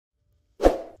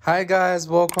Hi guys,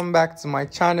 welcome back to my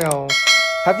channel.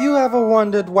 Have you ever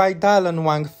wondered why Dylan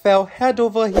Wang fell head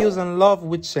over heels in love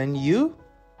with Shen?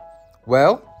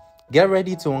 Well, get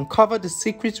ready to uncover the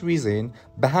secret reason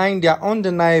behind their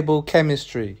undeniable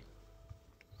chemistry.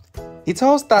 It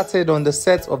all started on the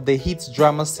set of the hit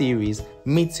drama series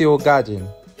Meteor Garden.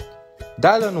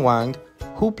 Dylan Wang,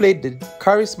 who played the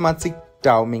charismatic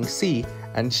Dao Mingxi,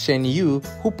 and Shen,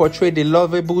 who portrayed the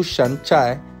lovable Shan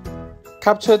Chai,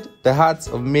 captured the hearts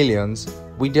of millions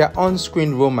with their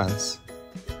on-screen romance.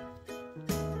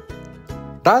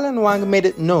 Dylan Wang made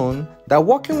it known that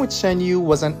working with Shen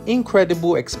was an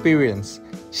incredible experience.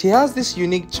 She has this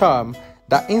unique charm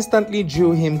that instantly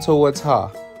drew him towards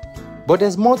her. But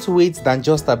there's more to it than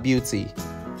just her beauty.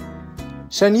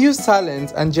 Shen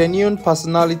talent and genuine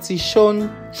personality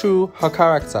shone through her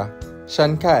character,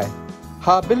 Shan Kai.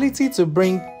 Her ability to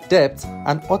bring depth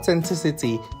and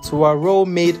authenticity to her role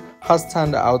made her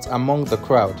stand out among the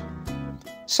crowd.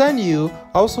 Shen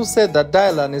also said that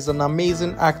Dylan is an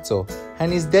amazing actor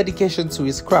and his dedication to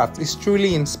his craft is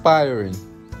truly inspiring.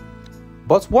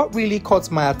 But what really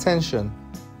caught my attention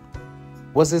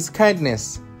was his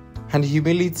kindness and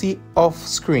humility off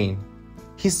screen.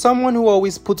 He's someone who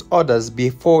always puts others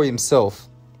before himself.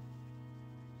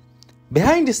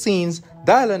 Behind the scenes,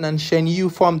 Dylan and Shen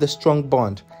formed a strong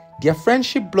bond. Their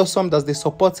friendship blossomed as they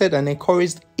supported and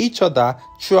encouraged each other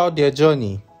throughout their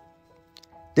journey.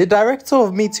 The director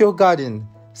of Meteor Garden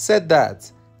said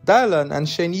that Dylan and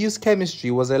Shen chemistry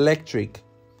was electric.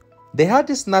 They had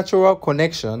this natural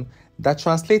connection that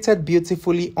translated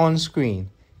beautifully on screen.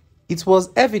 It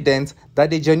was evident that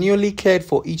they genuinely cared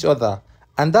for each other,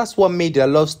 and that's what made their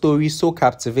love story so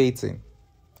captivating.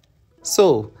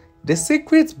 So, the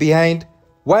secret behind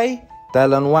why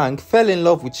Dylan Wang fell in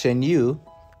love with Shen,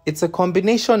 it's a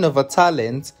combination of her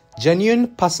talent, genuine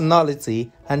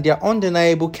personality, and their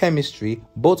undeniable chemistry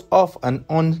both off and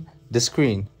on the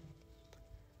screen.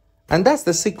 And that's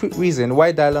the secret reason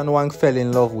why Dylan Wang fell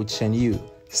in love with Shen.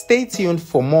 Stay tuned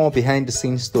for more behind the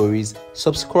scenes stories,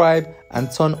 subscribe and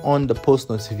turn on the post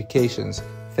notifications.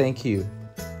 Thank you.